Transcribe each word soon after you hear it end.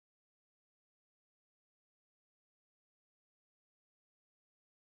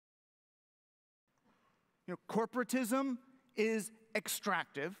Corporatism is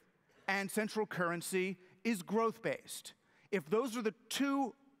extractive, and central currency is growth-based. If those are the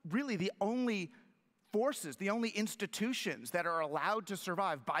two, really the only forces, the only institutions that are allowed to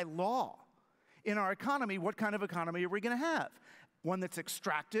survive by law in our economy, what kind of economy are we going to have? One that's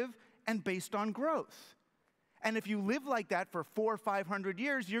extractive and based on growth. And if you live like that for 400 or 500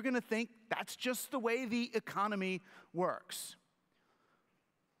 years, you're going to think that's just the way the economy works.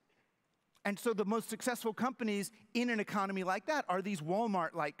 And so the most successful companies in an economy like that are these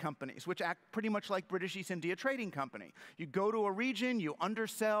Walmart-like companies, which act pretty much like British East India Trading Company. You go to a region, you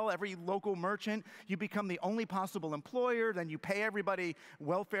undersell every local merchant, you become the only possible employer, then you pay everybody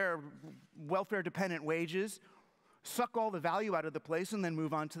welfare-dependent wages, suck all the value out of the place, and then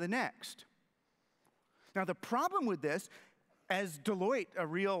move on to the next. Now, the problem with this, as Deloitte, a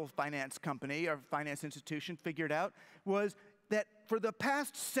real finance company or finance institution, figured out, was that for the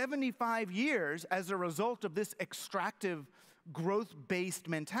past 75 years, as a result of this extractive, growth-based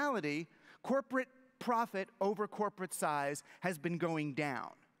mentality, corporate profit over corporate size has been going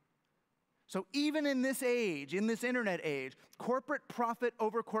down. So even in this age, in this internet age, corporate profit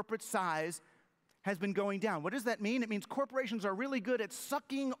over corporate size has been going down. What does that mean? It means corporations are really good at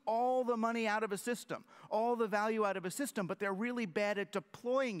sucking all the money out of a system, all the value out of a system, but they're really bad at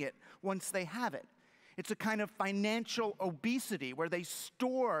deploying it once they have it. It's a kind of financial obesity where they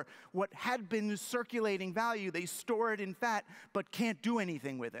store what had been circulating value, they store it in fat, but can't do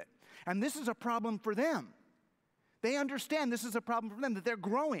anything with it. And this is a problem for them. They understand this is a problem for them, that they're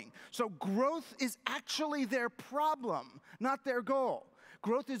growing. So growth is actually their problem, not their goal.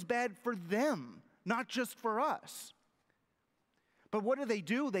 Growth is bad for them, not just for us. But what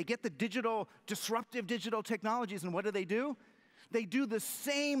do? They get the disruptive digital technologies, and what do? They do the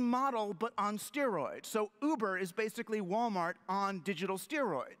same model, but on steroids. So Uber is basically Walmart on digital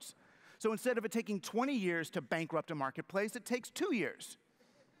steroids. So instead of it taking 20 years to bankrupt a marketplace, it takes 2 years.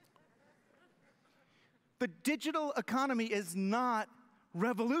 The digital economy is not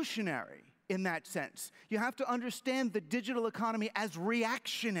revolutionary in that sense. You have to understand the digital economy as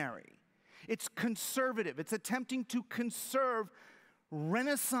reactionary. It's conservative. It's attempting to conserve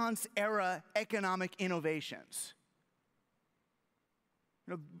Renaissance-era economic innovations.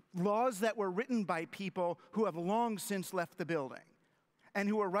 Laws that were written by people who have long since left the building and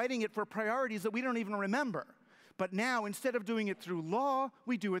who are writing it for priorities that we don't even remember. But now, instead of doing it through law,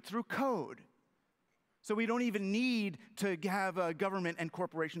 we do it through code. So we don't even need to have government and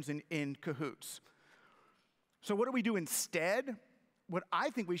corporations in cahoots. So what do we do instead? What I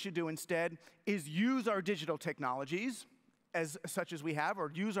think we should do instead is use our digital technologies, such as we have, or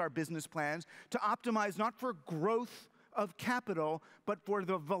use our business plans to optimize not for growth of capital, but for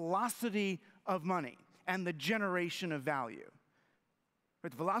the velocity of money and the generation of value.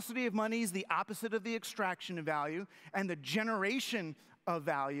 But the velocity of money is the opposite of the extraction of value, and the generation of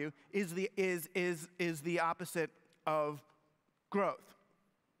value is the opposite of growth.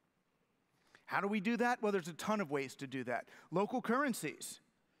 How do we do that? Well, there's a ton of ways to do that. Local currencies.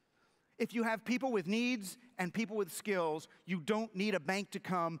 If you have people with needs and people with skills, you don't need a bank to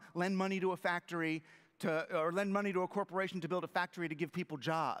come lend money to a factory or lend money to a corporation to build a factory to give people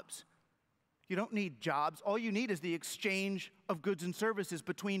jobs. You don't need jobs. All you need is the exchange of goods and services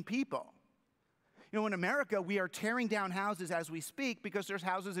between people. In America, we are tearing down houses as we speak because there's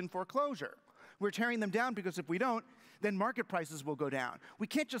houses in foreclosure. We're tearing them down because if we don't, then market prices will go down. We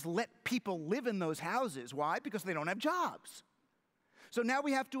can't just let people live in those houses. Why? Because they don't have jobs. So now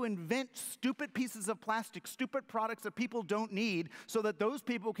we have to invent stupid pieces of plastic, stupid products that people don't need so that those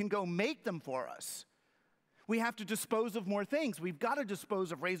people can go make them for us. We have to dispose of more things. We've got to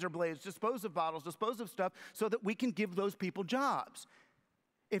dispose of razor blades, dispose of bottles, dispose of stuff so that we can give those people jobs.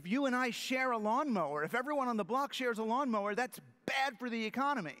 If you and I share a lawnmower, if everyone on the block shares a lawnmower, that's bad for the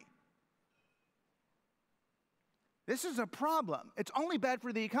economy. This is a problem. It's only bad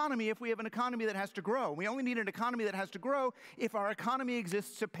for the economy if we have an economy that has to grow. We only need an economy that has to grow if our economy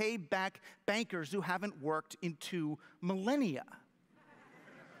exists to pay back bankers who haven't worked in 2 millennia.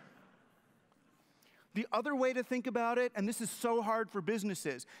 The other way to think about it, and this is so hard for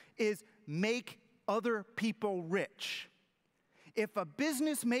businesses, is make other people rich. If a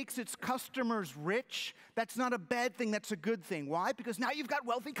business makes its customers rich, that's not a bad thing, that's a good thing. Why? Because now you've got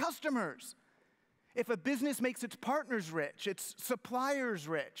wealthy customers. If a business makes its partners rich, its suppliers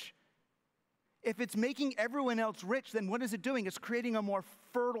rich, if it's making everyone else rich, then what is it doing? It's creating a more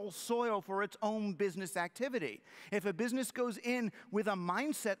fertile soil for its own business activity. If a business goes in with a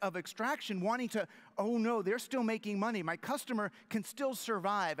mindset of extraction, wanting to, oh no, they're still making money. My customer can still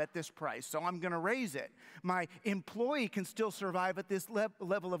survive at this price, so I'm going to raise it. My employee can still survive at this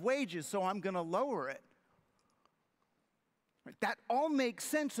level of wages, so I'm going to lower it. Right? That all makes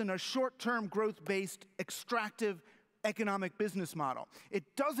sense in a short-term, growth-based, extractive economic business model. It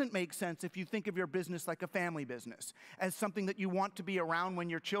doesn't make sense if you think of your business like a family business, as something that you want to be around when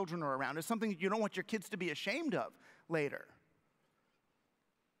your children are around, as something that you don't want your kids to be ashamed of later.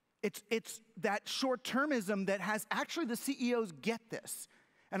 It's that short-termism that has, actually the CEOs get this.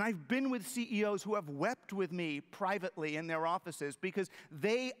 And I've been with CEOs who have wept with me privately in their offices because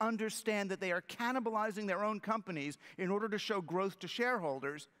they understand that they are cannibalizing their own companies in order to show growth to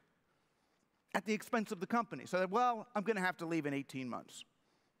shareholders at the expense of the company. So that, well, I'm going to have to leave in 18 months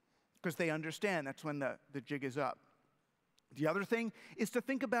because they understand that's when the jig is up. The other thing is to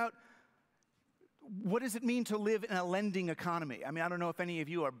think about, what does it mean to live in a lending economy? I mean, I don't know if any of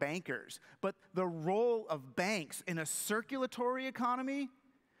you are bankers, but the role of banks in a circulatory economy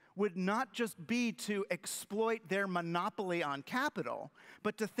would not just be to exploit their monopoly on capital,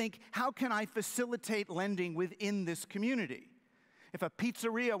 but to think, how can I facilitate lending within this community? If a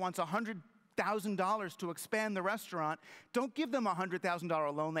pizzeria wants $100,000 to expand the restaurant, don't give them a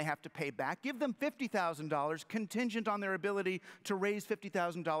 $100,000 loan they have to pay back. Give them $50,000 contingent on their ability to raise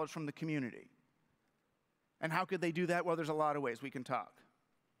 $50,000 from the community. And how could they do that? Well, there's a lot of ways we can talk.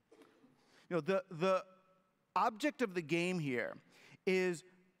 You know, the object of the game here is,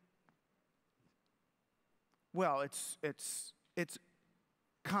 well, it's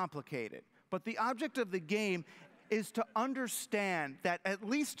complicated. But the object of the game is to understand that, at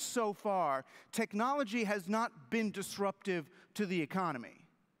least so far, technology has not been disruptive to the economy.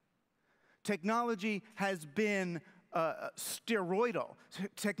 Technology has been steroidal.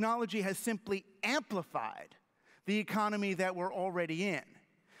 Technology has simply amplified the economy that we're already in.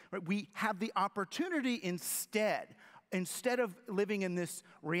 Right? We have the opportunity instead of living in this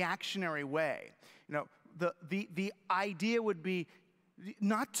reactionary way. You know, the idea would be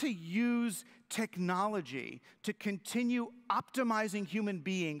not to use technology to continue optimizing human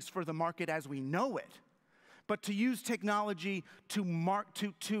beings for the market as we know it, but to use technology to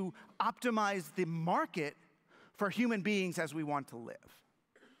optimize the market for human beings as we want to live.